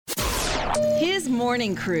His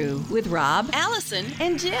Morning Crew with Rob, Allison,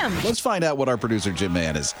 and Jim. Let's find out what our producer Jim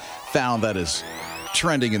Mann has found that is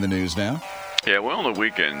trending in the news now. Yeah, well, on the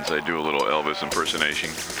weekends, I do a little Elvis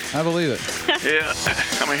impersonation. I believe it. Yeah,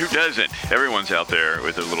 I mean, who doesn't? Everyone's out there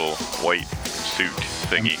with a little white suit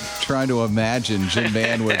thingy. I'm trying to imagine Jim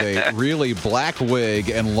Mann with a really black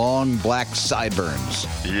wig and long black sideburns.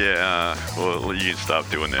 Yeah, well, you can stop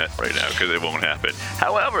doing that right now because it won't happen.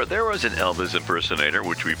 However, there was an Elvis impersonator,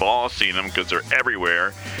 which we've all seen them because they're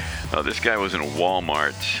everywhere. This guy was in a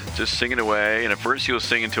Walmart just singing away, and at first he was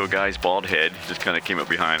singing to a guy's bald head. Just kind of came up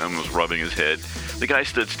behind him and was rubbing his head. The guy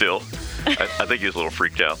stood still. I think he was a little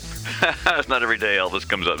freaked out. It's not every day Elvis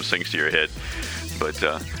comes up and sings to your head. But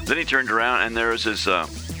then he turned around, and there was this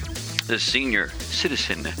senior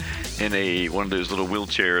citizen in one of those little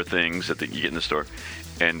wheelchair things that you get in the store.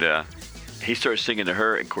 And he started singing to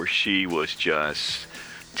her, and of course she was just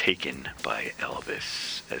taken by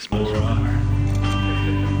Elvis, as most are.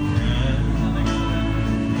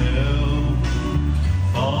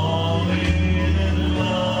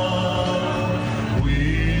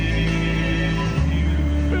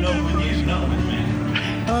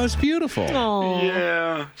 Oh, it's beautiful. Aww.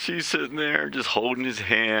 Yeah, she's sitting there just holding his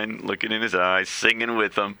hand, looking in his eyes, singing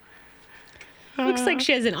with him. Looks like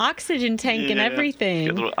she has an oxygen tank and everything. She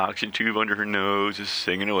got a little oxygen tube under her nose, just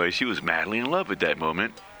singing away. She was madly in love at that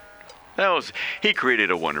moment. He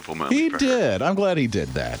created a wonderful moment. He for did. her. I'm glad he did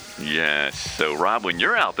that. Yes. So, Rob, when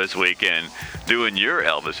you're out this weekend doing your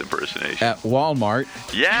Elvis impersonation. At Walmart.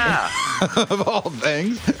 Yeah. Of all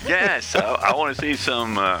things. Yes. I want to see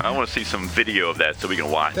some. I want to see some video of that so we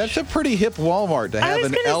can watch. That's a pretty hip Walmart to have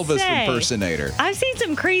an Elvis impersonator. I've seen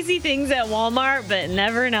some crazy things at Walmart, but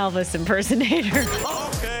never an Elvis impersonator.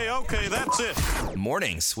 Okay, that's it.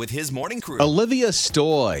 Mornings with His Morning Crew. Olivia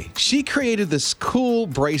Stoy. She created this cool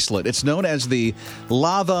bracelet. It's known as the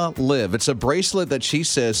Lava Live. It's a bracelet that she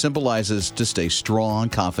says symbolizes to stay strong,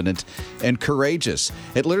 confident, and courageous.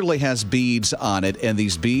 It literally has beads on it, and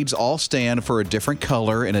these beads all stand for a different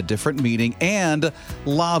color and a different meaning, and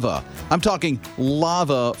lava. I'm talking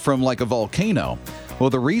lava from like a volcano.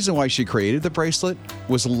 Well, the reason why she created the bracelet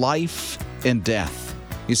was life and death.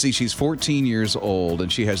 You see, she's 14 years old,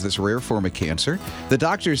 and she has this rare form of cancer. The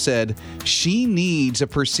doctor said she needs a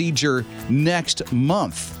procedure next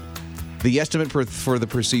month. The estimate for the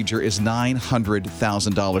procedure is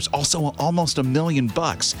 $900,000, also almost $1 million.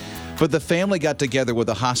 But the family got together with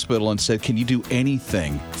the hospital and said, "Can you do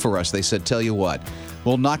anything for us?" They said, "Tell you what,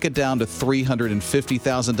 we'll knock it down to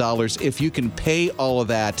 $350,000 if you can pay all of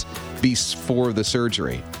that before the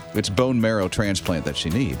surgery." It's bone marrow transplant that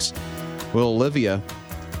she needs. Well, Olivia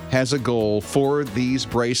has a goal for these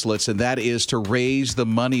bracelets, and that is to raise the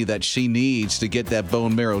money that she needs to get that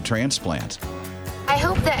bone marrow transplant. I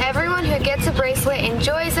hope that everyone who gets a bracelet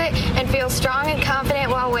enjoys it and feels strong and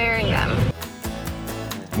confident while wearing them.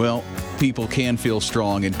 Well, people can feel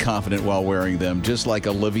strong and confident while wearing them, just like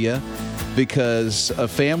Olivia, because a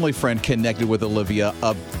family friend connected with Olivia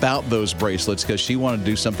about those bracelets because she wanted to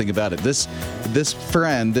do something about it. This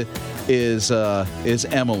friend is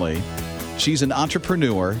Emily. She's an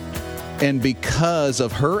entrepreneur, and because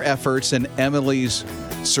of her efforts and Emily's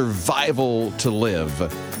survival to live,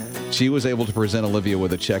 she was able to present Olivia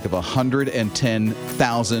with a check of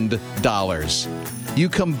 $110,000. You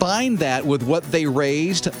combine that with what they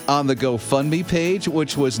raised on the GoFundMe page,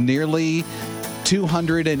 which was nearly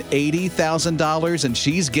 $280,000, and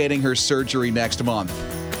she's getting her surgery next month.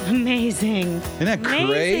 Amazing. Isn't that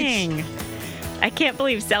great? I can't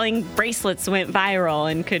believe selling bracelets went viral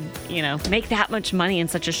and could, make that much money in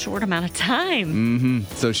such a short amount of time. Mm-hmm.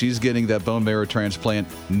 So she's getting that bone marrow transplant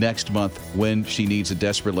next month when she needs it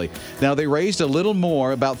desperately. Now, they raised a little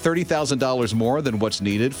more, about $30,000 more than what's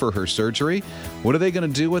needed for her surgery. What are they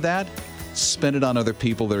going to do with that? Spend it on other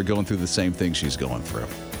people that are going through the same thing she's going through.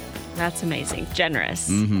 That's amazing. Generous.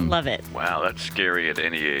 Mm-hmm. Love it. Wow, that's scary at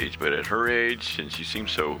any age, but at her age, and she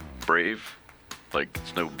seems so brave. Like,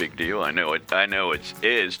 it's no big deal. I know it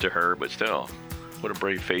is to her, but still, what a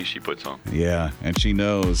brave face she puts on. Yeah, and she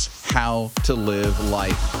knows how to live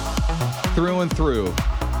life through and through.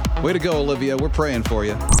 Way to go, Olivia. We're praying for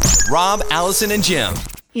you. Rob, Allison, and Jim.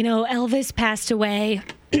 Elvis passed away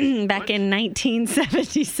back in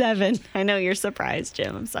 1977. I know you're surprised,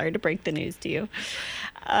 Jim. I'm sorry to break the news to you.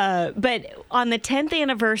 But on the 10th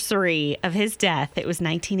anniversary of his death, it was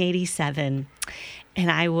 1987. And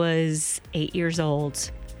I was 8 years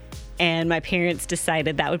old, and my parents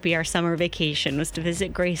decided that would be our summer vacation, was to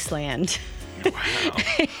visit Graceland. Wow.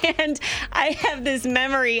 And I have this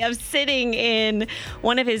memory of sitting in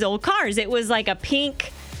one of his old cars. It was like a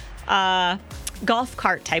pink golf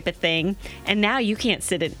cart type of thing. And now you can't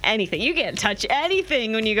sit in anything. You can't touch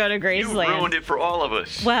anything when you go to Graceland. You ruined it for all of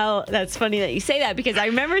us. Well, that's funny that you say that because I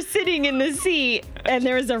remember sitting in the seat and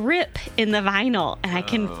there was a rip in the vinyl. And I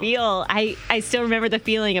can feel, I still remember the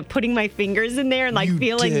feeling of putting my fingers in there and like You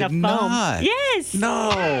feeling did the foam. not. Yes.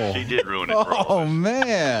 No. She did ruin it for all Oh, of us.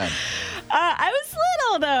 man. I was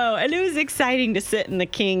little though, and it was exciting to sit in the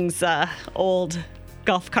King's old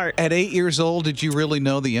golf cart. At 8 years old, did you really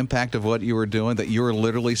know the impact of what you were doing, that you were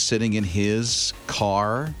literally sitting in his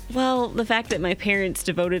car? Well, the fact that my parents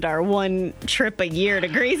devoted our one trip a year to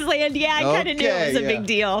Graceland, yeah, I kind of knew it was a big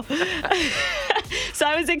deal. So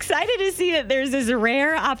I was excited to see that there's this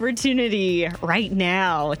rare opportunity right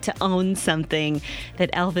now to own something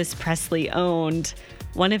that Elvis Presley owned.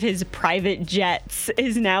 One of his private jets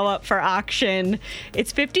is now up for auction.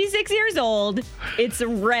 It's 56 years old. It's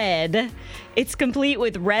red. It's complete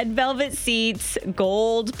with red velvet seats,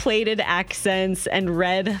 gold-plated accents, and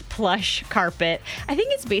red plush carpet. I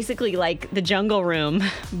think it's basically like the Jungle Room,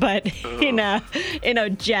 but in a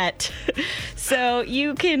jet. So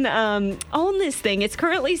you can own this thing. It's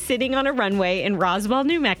currently sitting on a runway in Roswell,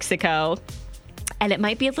 New Mexico. And it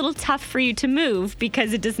might be a little tough for you to move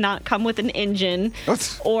because it does not come with an engine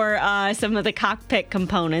or some of the cockpit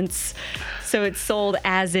components. So it's sold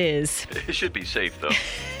as is. It should be safe, though.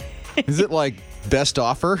 Is it like best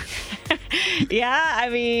offer? Yeah, I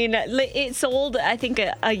mean, it sold, I think,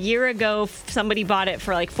 a year ago. Somebody bought it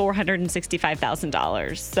for like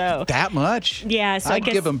 $465,000. So That much? Yeah, so I'd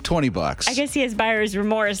give him $20. I guess he has buyer's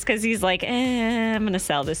remorse because he's like, I'm going to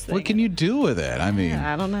sell this thing. What can you do with it? I mean,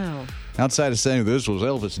 I don't know. outside of saying this was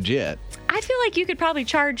Elvis' jet. I feel like you could probably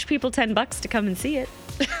charge people $10 to come and see it.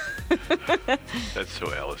 That's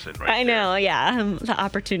so Allison right I there. know, yeah. I'm the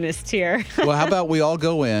opportunist here. Well, how about we all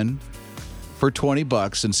go in for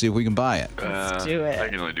 $20 and see if we can buy it? Let's do it. I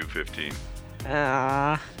can only do 15.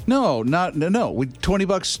 No. We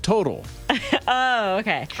 $20 total. Oh,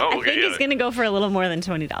 okay. Oh, I okay, think yeah. it's going to go for a little more than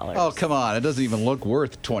 $20. Oh, come on. It doesn't even look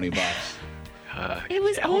worth $20. It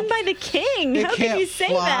was owned by the king. It How can't can you say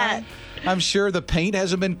fly. that? I'm sure the paint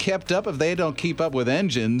hasn't been kept up. If they don't keep up with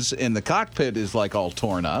engines and the cockpit is like all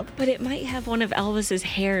torn up. But it might have one of Elvis's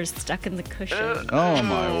hairs stuck in the cushion. Oh,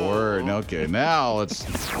 my word. Okay, now it's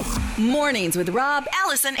Mornings with Rob,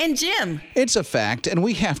 Allison, and Jim. It's a fact, and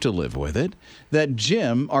we have to live with it, that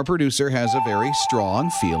Jim, our producer, has a very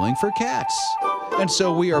strong feeling for cats. And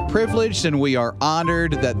so we are privileged and we are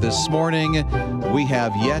honored that this morning we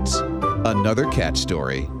have yet another cat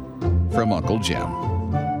story from Uncle Jim.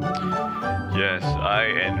 Yes, I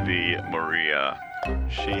envy Maria.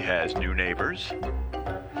 She has new neighbors,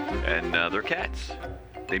 and they're cats.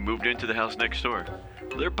 They moved into the house next door.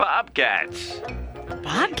 They're bobcats.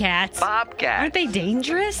 Bobcats? Bobcats. Aren't they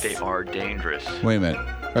dangerous? They are dangerous. Wait a minute.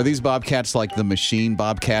 Are these bobcats like the machine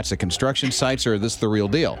bobcats at construction sites, or is this the real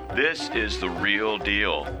deal? This is the real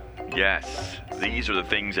deal. Yes, these are the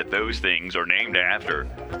things that those things are named after.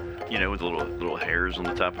 You know, with little hairs on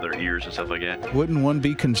the top of their ears and stuff like that. Wouldn't one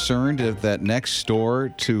be concerned if that next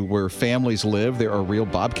door to where families live, there are real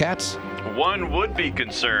bobcats? One would be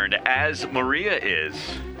concerned, as Maria is.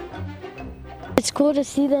 It's cool to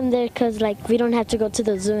see them there because, like, we don't have to go to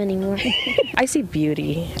the zoo anymore. I see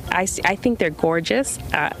beauty. I think they're gorgeous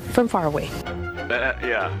from far away.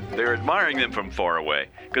 Yeah, they're admiring them from far away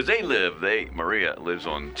because Maria lives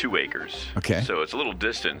on 2 acres. Okay. So it's a little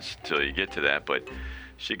distance till you get to that, but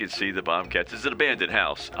she could see the bobcats. It's an abandoned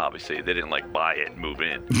house, obviously. They didn't like buy it and move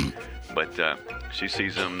in. But she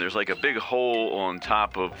sees them. There's like a big hole on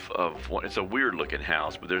top of one. It's a weird looking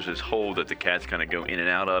house, but there's this hole that the cats kind of go in and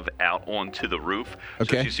out of, out onto the roof.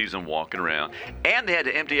 Okay. So she sees them walking around. And they had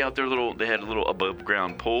to empty out they had a little above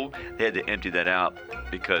ground pool. They had to empty that out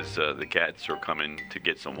because the cats are coming to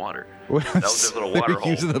get some water. That was their little water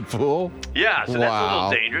hole. Using the pool? Yeah, so that's a Wow.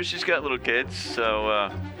 little dangerous. She's got little kids,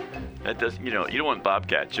 so that doesn't, you don't want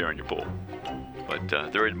bobcats sharing your pool.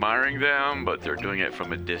 But they're admiring them, but they're doing it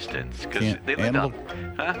from a distance because they live out.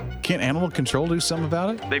 Huh? Can't animal control do something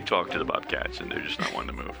about it? They've talked to the bobcats, and they're just not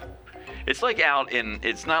wanting to move. It's like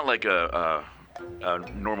it's not like a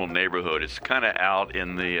normal neighborhood. It's kind of out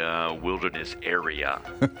in the wilderness area.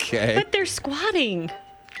 Okay. But they're squatting.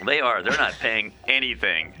 They are. They're not paying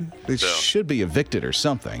anything. They so should be evicted or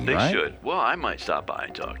something, they right? should. Well, I might stop by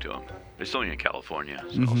and talk to them. They're still in California,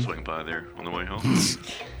 so I'll swing by there on the way home.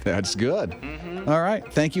 That's good. Mm-hmm. All right.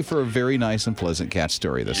 Thank you for a very nice and pleasant cat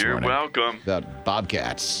story this You're morning. welcome. About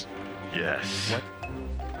bobcats. Yes.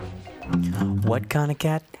 What kind of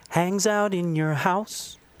cat hangs out in your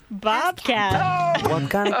house? Bobcat. What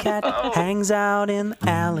kind of cat hangs out in the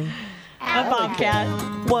alley? A bobcat.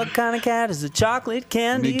 What kind of cat is a chocolate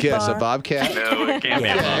candy Because bar? a bobcat? No, it can't be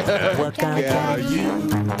a bobcat. What kind of cat are you?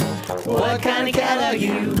 What kind of cat are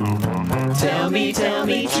you? Tell me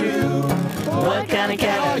true. What kind of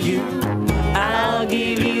cat are you? I'll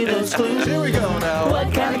give you those clues. Here we go now.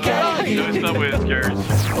 What kind of cat are you? No, it's not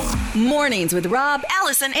whiskers. Mornings with Rob,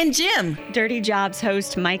 Allison, and Jim. Dirty Jobs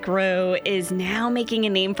host Mike Rowe is now making a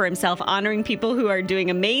name for himself, honoring people who are doing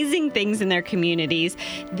amazing things in their communities.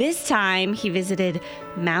 This time, he visited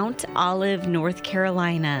Mount Olive, North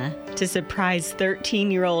Carolina, to surprise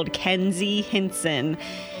 13-year-old Kenzie Hinson.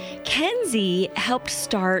 Kenzie helped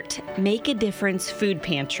start Make a Difference Food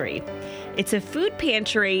Pantry. It's a food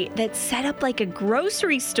pantry that's set up like a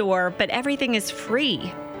grocery store, but everything is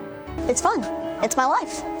free. It's fun. It's my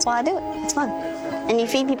life. That's why I do it. It's fun. And you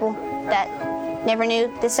feed people that never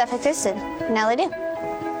knew this stuff existed. Now they do.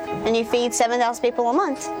 And you feed 7,000 people a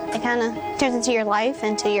month. It kind of turns into your life,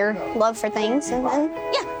 into your love for things, and then,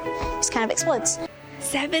 yeah, just kind of explodes.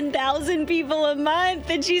 7,000 people a month,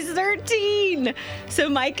 and she's 13. So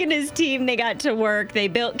Mike and his team, they got to work. They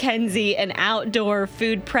built Kenzie an outdoor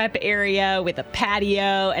food prep area with a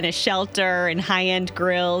patio and a shelter and high-end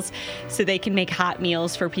grills so they can make hot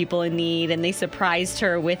meals for people in need. And they surprised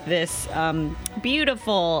her with this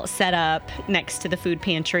beautiful setup next to the food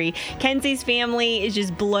pantry. Kenzie's family is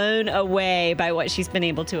just blown away by what she's been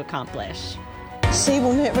able to accomplish. She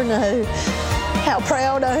will never know how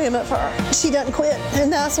proud I am of her. She doesn't quit,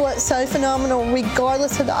 and that's what's so phenomenal.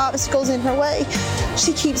 Regardless of the obstacles in her way,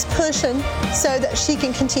 she keeps pushing so that she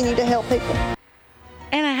can continue to help people.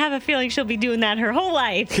 And I have a feeling she'll be doing that her whole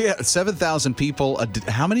life. Yeah, 7,000 people.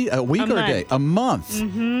 How many? A week or a day? A month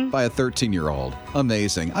by a 13-year-old.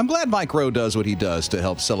 Amazing. I'm glad Mike Rowe does what he does to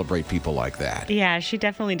help celebrate people like that. Yeah, she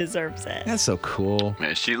definitely deserves it. That's so cool.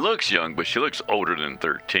 Man, she looks young, but she looks older than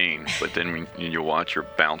 13. But then when you watch her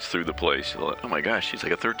bounce through the place, you're like, oh my gosh, she's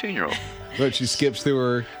like a 13-year-old. But she skips through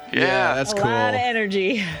her. Yeah. That's a cool. A lot of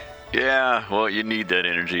energy. Yeah, well, you need that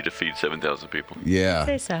energy to feed 7,000 people. Yeah.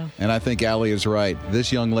 Say so. And I think Allie is right.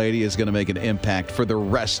 This young lady is going to make an impact for the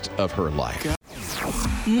rest of her life.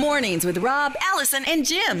 Mornings with Rob, Allison, and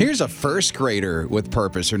Jim. Here's a first grader with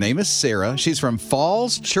purpose. Her name is Sarah. She's from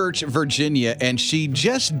Falls Church, Virginia, and she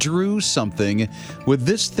just drew something with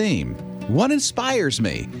this theme. What inspires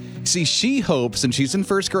me? See, she hopes, and she's in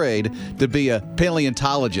first grade, to be a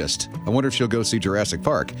paleontologist. I wonder if she'll go see Jurassic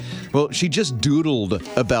Park. Well, she just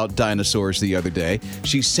doodled about dinosaurs the other day.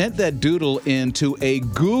 She sent that doodle into a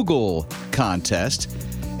Google contest,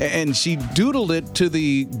 and she doodled it to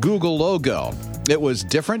the Google logo. It was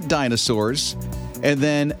different dinosaurs, and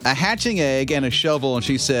then a hatching egg and a shovel, and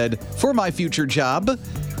she said, "For my future job."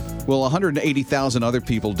 Well, 180,000 other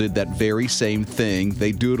people did that very same thing.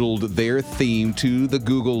 They doodled their theme to the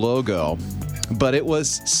Google logo. But it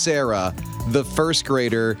was Sarah, the first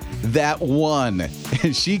grader, that won.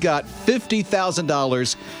 And she got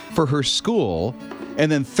 $50,000 for her school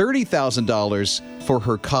and then $30,000 for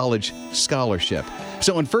her college scholarship.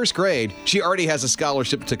 So in first grade, she already has a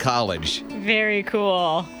scholarship to college. Very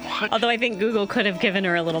cool. What? Although I think Google could have given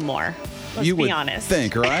her a little more. Let's you be would honest.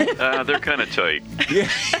 think, right? They're kind of tight.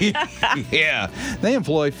 Yeah. They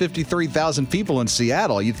employ 53,000 people in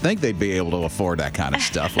Seattle. You'd think they'd be able to afford that kind of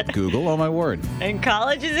stuff with Google. Oh, my word. And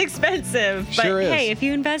college is expensive. But Sure is. hey, if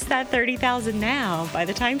you invest that $30,000 now, by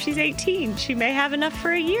the time she's 18, she may have enough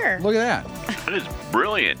for a year. Look at that. That is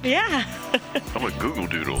brilliant. Yeah. I'm a Google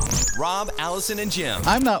Doodle. Rob, Allison, and Jim.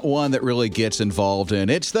 I'm not one that really gets involved in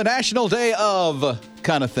it's the National Day of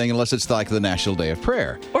kind of thing, unless it's like the National Day of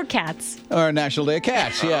Prayer. Or cats. Or National Day of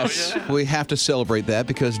Cats, yes. yeah. We have to celebrate that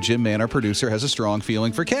because Jim Mann, our producer, has a strong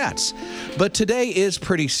feeling for cats. But today is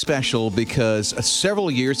pretty special because several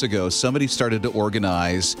years ago, somebody started to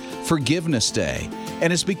organize Forgiveness Day.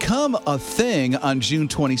 And it's become a thing on June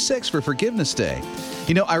 26th for Forgiveness Day.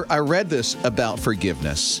 You know, I read this about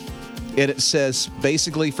forgiveness. And it says,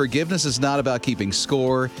 basically, forgiveness is not about keeping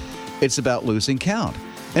score. It's about losing count.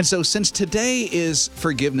 And so since today is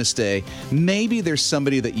Forgiveness Day, maybe there's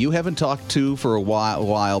somebody that you haven't talked to for a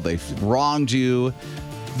while. They've wronged you.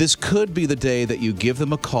 This could be the day that you give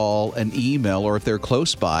them a call, an email, or if they're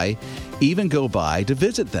close by, even go by to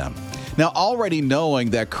visit them. Now, already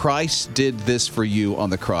knowing that Christ did this for you on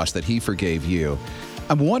the cross, that he forgave you,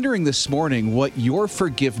 I'm wondering this morning what your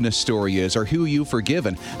forgiveness story is or who you've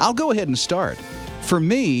forgiven. I'll go ahead and start. For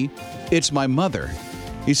me, it's my mother.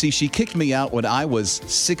 You see, she kicked me out when I was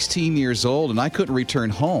 16 years old and I couldn't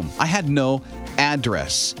return home. I had no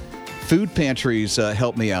address. Food pantries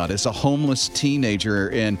helped me out as a homeless teenager,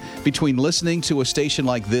 and between listening to a station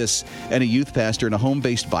like this and a youth pastor in a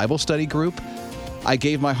home-based Bible study group, I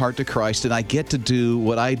gave my heart to Christ, and I get to do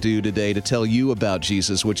what I do today to tell you about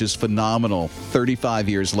Jesus, which is phenomenal 35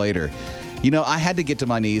 years later. You know, I had to get to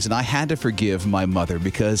my knees, and I had to forgive my mother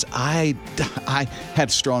because I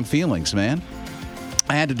had strong feelings, man.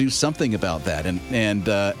 I had to do something about that and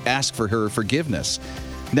ask for her forgiveness.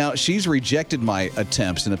 Now, she's rejected my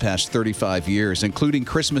attempts in the past 35 years, including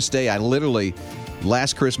Christmas Day. I literally,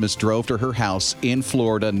 last Christmas, drove to her house in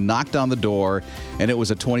Florida, knocked on the door, and it was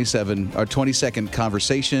a 20-second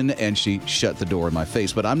conversation, and she shut the door in my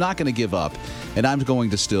face. But I'm not going to give up, and I'm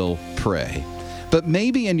going to still pray. But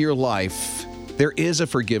maybe in your life, there is a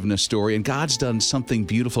forgiveness story, and God's done something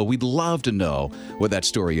beautiful. We'd love to know what that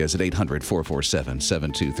story is at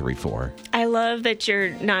 800-447-7234. I love that you're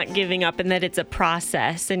not giving up and that it's a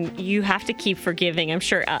process, and you have to keep forgiving. I'm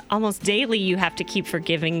sure almost daily you have to keep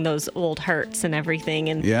forgiving those old hurts and everything.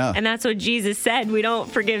 And that's what Jesus said. We don't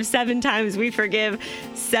forgive 7 times. We forgive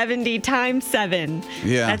 70 times 7.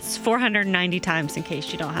 Yeah. That's 490 times in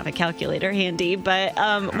case you don't have a calculator handy. But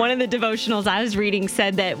one of the devotionals I was reading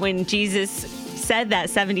said that when Jesus said that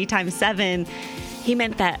 70 times 7, he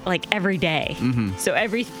meant that like every day. Mm-hmm. So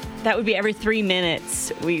that would be every 3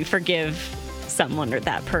 minutes we forgive someone or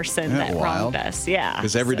that person that wronged us. Yeah.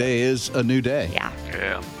 Because every day is a new day. Yeah.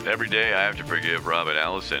 Yeah. Every day I have to forgive Rob and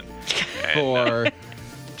Allison. Or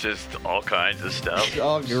just all kinds of stuff.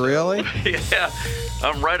 Oh, really? Yeah.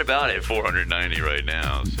 I'm right about at 490 right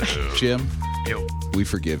now. So Jim, we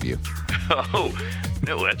forgive you. Oh,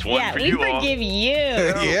 no, that's one for you all. Yeah, we forgive you.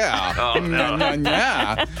 Yeah. Oh, no.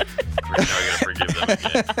 Yeah. We're not going to forgive them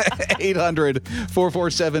again.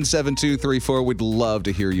 800-447-7234. We'd love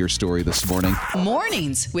to hear your story this morning.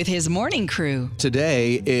 Mornings with his morning crew.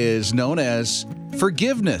 Today is known as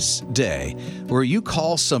Forgiveness Day, where you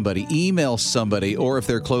call somebody, email somebody, or if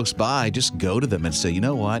they're close by, just go to them and say, you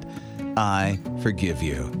know what? I forgive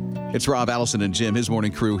you. It's Rob, Allison, and Jim, his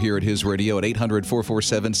morning crew here at his radio at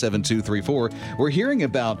 800-447-7234. We're hearing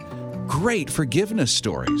about great forgiveness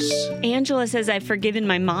stories. Angela says, I've forgiven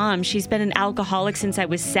my mom. She's been an alcoholic since I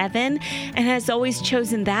was 7 and has always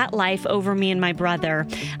chosen that life over me and my brother.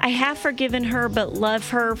 I have forgiven her, but love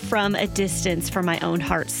her from a distance for my own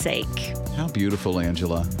heart's sake. How beautiful,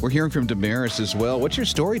 Angela. We're hearing from Damaris as well. What's your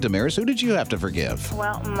story, Damaris? Who did you have to forgive?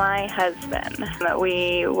 Well, my husband.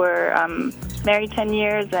 We were married 10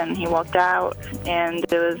 years, and he walked out, and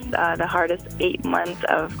it was the hardest 8 months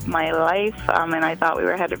of my life, and I thought we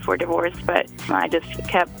were headed for divorce, but I just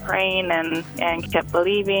kept praying and kept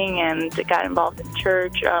believing and got involved in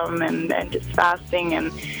church and just fasting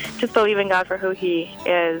and just believing God for who he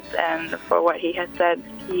is and for what he has said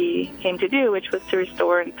he came to do, which was to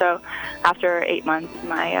restore. And so after 8 months,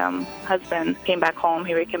 my husband came back home.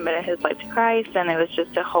 He recommitted his life to Christ, and it was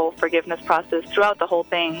just a whole forgiveness process throughout the whole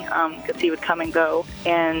thing, because he would come and go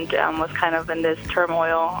and was kind of in this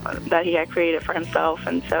turmoil that he had created for himself.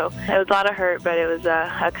 And so it was a lot of hurt, but it was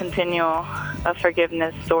a continual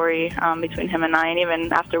forgiveness story between him and I. And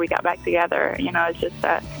even after we got back together, it's just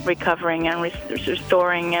that recovering and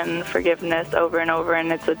restoring and forgiveness over and over,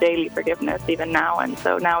 and it's a daily forgiveness even now. And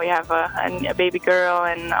so now we have a baby girl,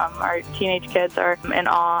 and our teenage kids are in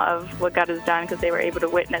awe of what God has done because they were able to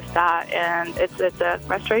witness that. And it's a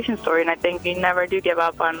restoration story, and I think you never do give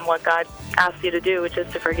up on what God asks you to do, which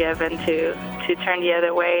is to forgive and to turn the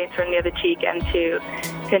other way, turn the other cheek, and to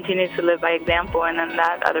continue to live by example. And then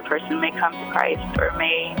that other person may come to Christ or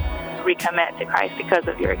may recommit to Christ because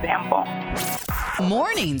of your example.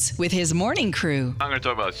 Mornings with his morning crew. I'm going to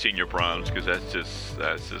talk about senior proms because that's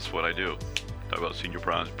just what I do. Talk about senior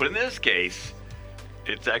proms. But in this case,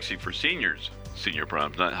 it's actually for seniors. Senior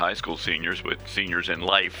proms, not high school seniors, but seniors in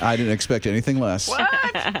life. I didn't expect anything less.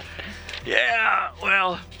 What? Yeah,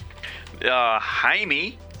 well,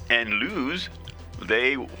 Jaime and Luz,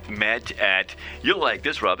 they met at, you'll like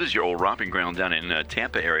this, Rob, this is your old romping ground down in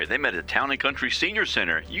Tampa area. They met at Town and Country Senior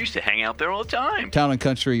Center. You used to hang out there all the time. Town and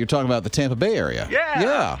Country, you're talking about the Tampa Bay area.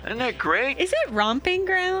 Yeah. Isn't that great? Is it romping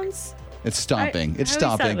grounds? It's stomping. It's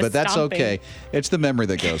stomping, but that's stomping. okay. It's the memory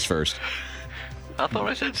that goes first. I thought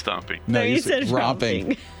I said stomping. No, you said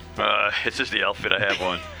romping. It's just the outfit I have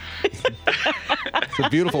on. It's a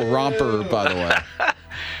beautiful romper, by the way.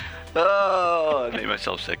 Oh, I made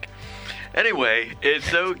myself sick. Anyway, it's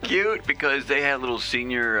so cute because they had a little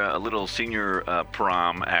senior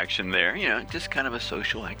prom action there. Just kind of a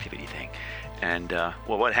social activity thing. And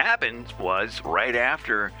what happened was right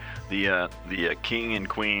after the king and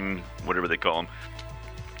queen, whatever they call them.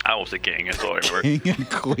 I almost said king. That's all I remember. King and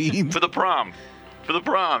queen for the prom,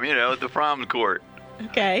 the prom court.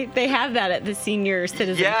 Okay, they have that at the senior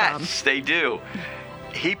citizen prom. Yes, they do.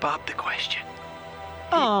 He popped the question.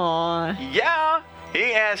 Aww. Yeah,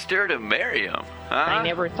 he asked her to marry him. I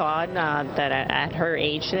never thought that at her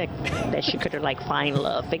age that she could find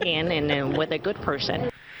love again and with a good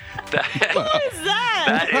person. Who is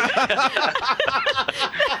that?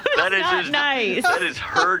 That is not nice. That is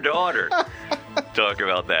her daughter. Talk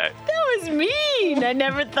about that. That was mean. I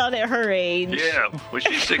never thought at her age. Yeah, well,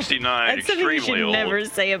 she's 69, That's something you should extremely old. never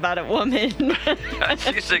say about a woman.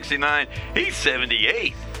 She's 69. He's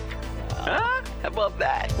 78. Huh? How about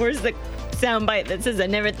that? Where's the soundbite that says, I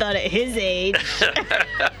never thought at his age?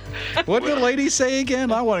 What did the lady say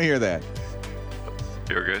again? I want to hear that.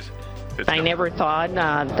 Here it goes. I never thought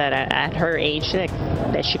that at her age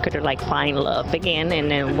that she could find love again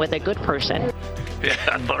and with a good person. Yeah,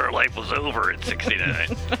 I thought her life was over at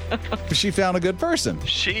 69. She found a good person.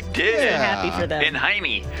 She did. Yeah. Happy for them. In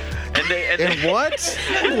Jaime. And what?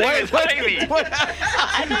 Jaime.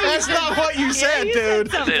 That's not what you said,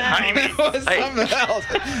 dude. Said Jaime. It was something else.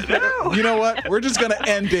 No. You know what? We're just going to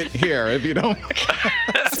end it here if you don't.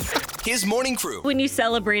 His morning crew. When you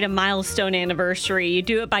celebrate a milestone anniversary, you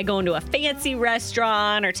do it by going to a fancy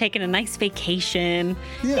restaurant or taking a nice vacation.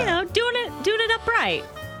 Yeah. You know, doing it upright.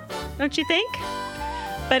 Don't you think?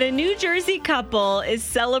 But a New Jersey couple is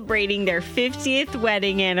celebrating their 50th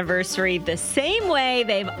wedding anniversary the same way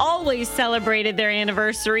they've always celebrated their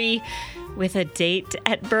anniversary, with a date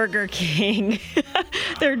at Burger King.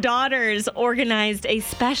 Their daughters organized a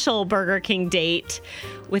special Burger King date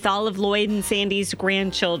with all of Lloyd and Sandy's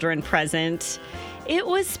grandchildren present. It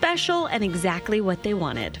was special and exactly what they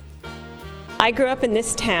wanted. I grew up in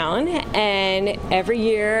this town, and every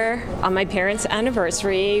year on my parents'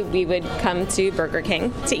 anniversary, we would come to Burger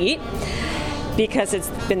King to eat because it's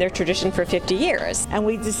been their tradition for 50 years. And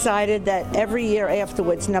we decided that every year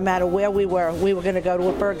afterwards, no matter where we were going to go to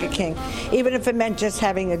a Burger King, even if it meant just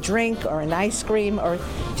having a drink or an ice cream or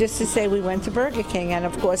just to say we went to Burger King. And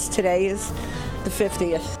of course, today is the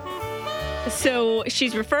 50th. So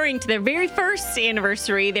she's referring to their very first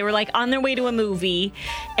anniversary. They were on their way to a movie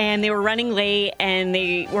and they were running late and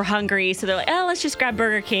they were hungry. So they're like, oh, let's just grab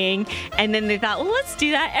Burger King. And then they thought, well, let's do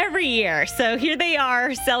that every year. So here they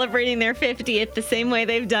are celebrating their 50th the same way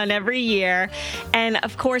they've done every year. And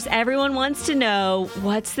of course, everyone wants to know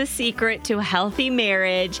what's the secret to a healthy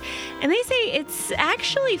marriage. And they say it's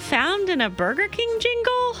actually found in a Burger King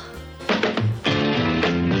jingle.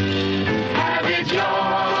 Have it your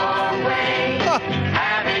way.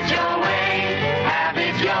 Have it your way. Have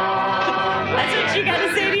it your way. That's what you got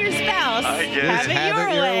to say to your spouse. I guess. Have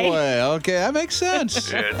it your way. Okay, that makes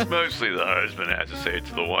sense. Yeah, it's mostly the husband has to say it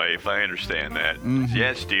to the wife. I understand that. Mm-hmm.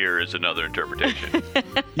 Yes, dear is another interpretation.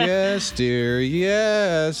 Yes, dear.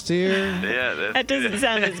 Yes, dear. Yeah, That doesn't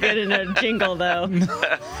sound as good in a jingle, though.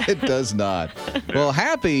 It does not. Well,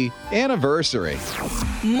 happy anniversary.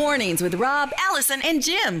 Mornings with Rob, Allison, and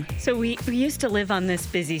Jim. So we used to live on this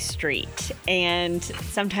busy street, and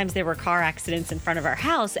sometimes there were car accidents in front of our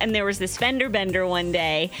house, and there was this fender bender one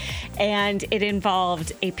day, and it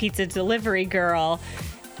involved a pizza delivery girl,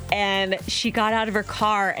 and she got out of her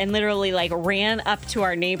car and literally ran up to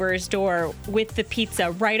our neighbor's door with the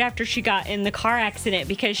pizza right after she got in the car accident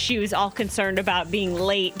because she was all concerned about being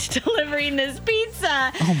late delivering this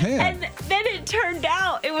pizza. Oh, man. And then it turned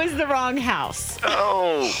out it was the wrong house.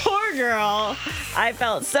 Oh. Poor girl. I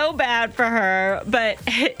felt so bad for her, but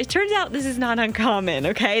it turns out this is not uncommon,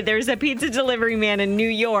 okay? There's a pizza delivery man in New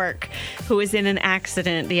York who was in an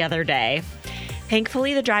accident the other day.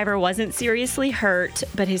 Thankfully, the driver wasn't seriously hurt,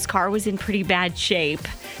 but his car was in pretty bad shape.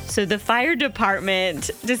 So the fire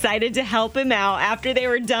department decided to help him out. After they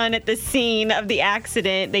were done at the scene of the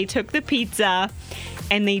accident, they took the pizza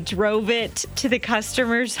and they drove it to the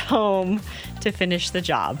customer's home to finish the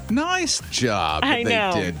job. Nice job that I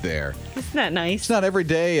know. they did there. Isn't that nice? It's not every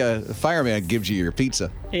day a fireman gives you your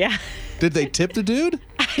pizza. Yeah. Did they tip the dude?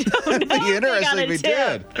 I don't know. It'd be interesting if he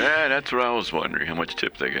did. Yeah, that's what I was wondering, how much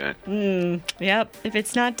tip they got. Yep. If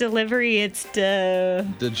it's not delivery, it's the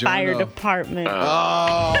fire department.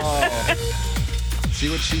 Oh.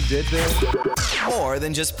 See what she did there? More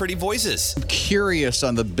than just pretty voices. I'm curious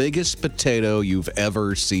on the biggest potato you've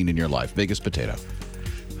ever seen in your life. Biggest potato.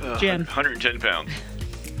 Jim. 110 pounds.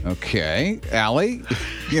 Okay. Allie,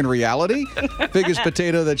 in reality, biggest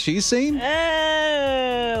potato that she's seen?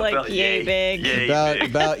 Like yay big.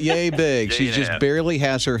 About yay big. She and a just half. barely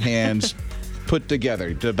has her hands put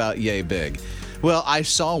together to about yay big. Well, I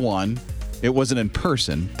saw one. It wasn't in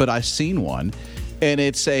person, but I seen one. And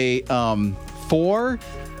it's a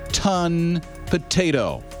 4-ton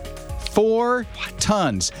potato. 4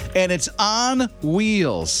 tons. And it's on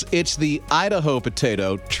wheels. It's the Idaho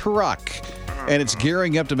potato truck. And it's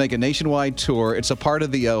gearing up to make a nationwide tour. It's a part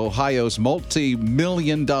of the Ohio's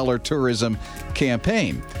multi-million-dollar tourism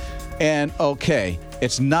campaign. And, okay,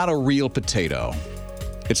 it's not a real potato.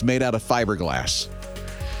 It's made out of fiberglass.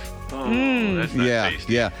 Oh, that's not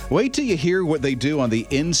tasty. Yeah. Wait till you hear what they do on the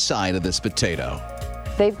inside of this potato.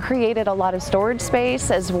 They've created a lot of storage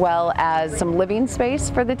space as well as some living space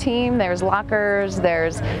for the team. There's lockers,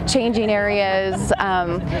 there's changing areas.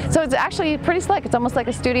 So it's actually pretty slick. It's almost like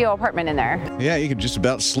a studio apartment in there. Yeah, you could just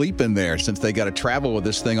about sleep in there since they got to travel with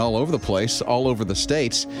this thing all over the place, all over the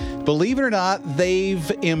states. Believe it or not,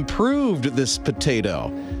 they've improved this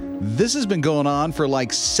potato. This has been going on for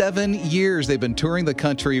like 7 years. They've been touring the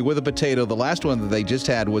country with a potato. The last one that they just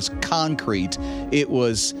had was concrete. It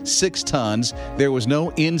was 6 tons. There was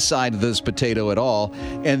no inside of this potato at all.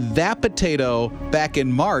 And that potato back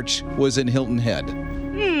in March was in Hilton Head.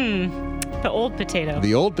 The old potato.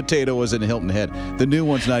 The old potato was in Hilton Head. The new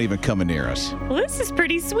one's not even coming near us. Well, this is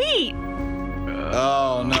pretty sweet.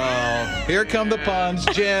 Oh, no. Here come the puns,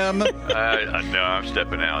 Jim. No, I'm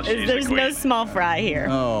stepping out. She's There's no small fry here.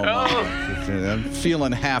 Oh, I'm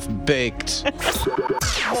feeling half-baked.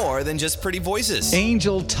 More than just pretty voices.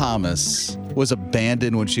 Angel Thomas was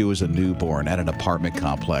abandoned when she was a newborn at an apartment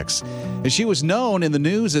complex. And she was known in the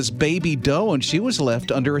news as Baby Doe, and she was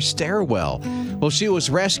left under a stairwell. Well, she was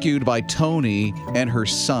rescued by Tony and her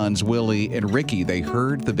sons, Willie and Ricky. They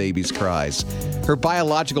heard the baby's cries. Her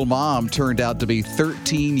biological mom turned out to be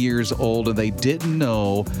 13 years old, and they didn't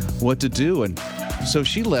know what to do. And so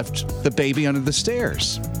she left the baby under the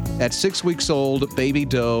stairs. At 6 weeks old, Baby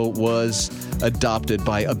Doe was adopted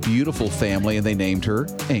by a beautiful family, and they named her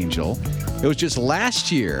Angel. It was just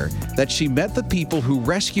last year that she met the people who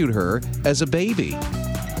rescued her as a baby.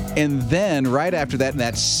 And then right after that, in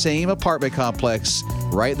that same apartment complex,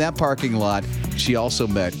 right in that parking lot, she also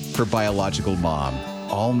met her biological mom,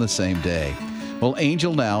 all in the same day. Well,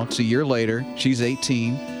 Angel now, it's a year later, she's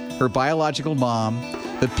 18. Her biological mom,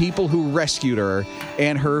 the people who rescued her,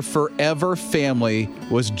 and her forever family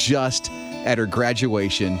was just at her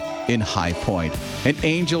graduation in High Point. And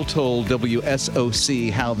Angel told WSOC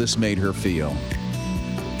how this made her feel.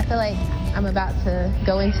 I feel like I'm about to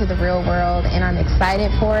go into the real world, and I'm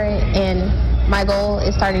excited for it, and my goal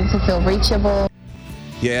is starting to feel reachable.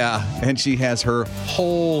 Yeah, and she has her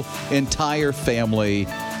whole entire family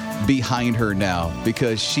behind her now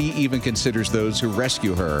because she even considers those who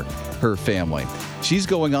rescue her family. She's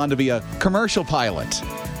going on to be a commercial pilot.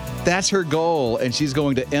 That's her goal, and she's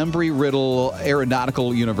going to Embry-Riddle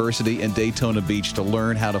Aeronautical University in Daytona Beach to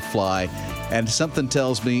learn how to fly. And something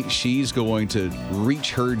tells me she's going to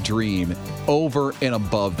reach her dream over and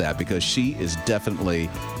above that because she is definitely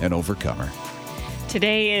an overcomer.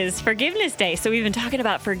 Today is Forgiveness Day, so we've been talking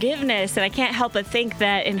about forgiveness, and I can't help but think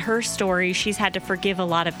that in her story, she's had to forgive a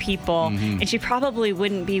lot of people, and she probably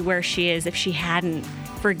wouldn't be where she is if she hadn't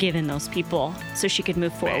forgiven those people so she could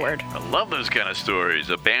move forward. Man, I love those kind of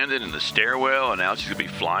stories. Abandoned in the stairwell, and now she's going to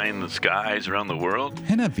be flying in the skies around the world.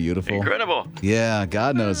 Isn't that beautiful? Incredible. Yeah,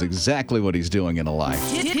 God knows exactly what he's doing in a life.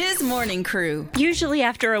 His morning crew. Usually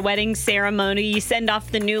after a wedding ceremony, you send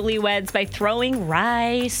off the newlyweds by throwing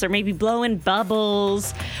rice or maybe blowing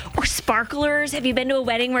bubbles or sparklers. Have you been to a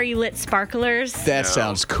wedding where you lit sparklers? That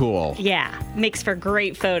sounds cool. Yeah, makes for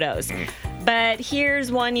great photos. But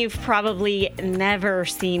here's one you've probably never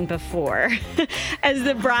seen before. As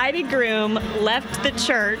the bride and groom left the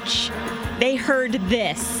church, they heard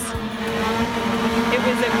this. It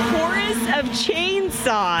was a chorus of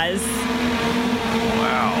chainsaws.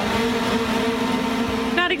 Wow.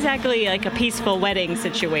 Not exactly like a peaceful wedding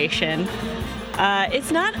situation. It's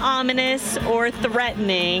not ominous or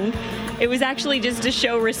threatening. It was actually just to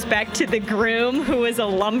show respect to the groom, who was a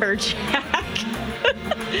lumberjack.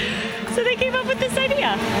 So they came up with this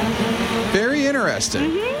idea. Very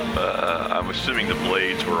interesting. I'm assuming the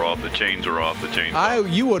blades were off, the chains were off, the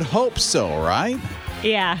chains. You would hope so, right?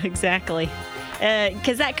 Yeah, exactly.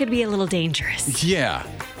 Because that could be a little dangerous. Yeah.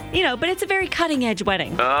 You know, but it's a very cutting-edge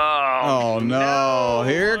wedding. Oh, no.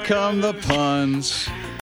 Here come the puns.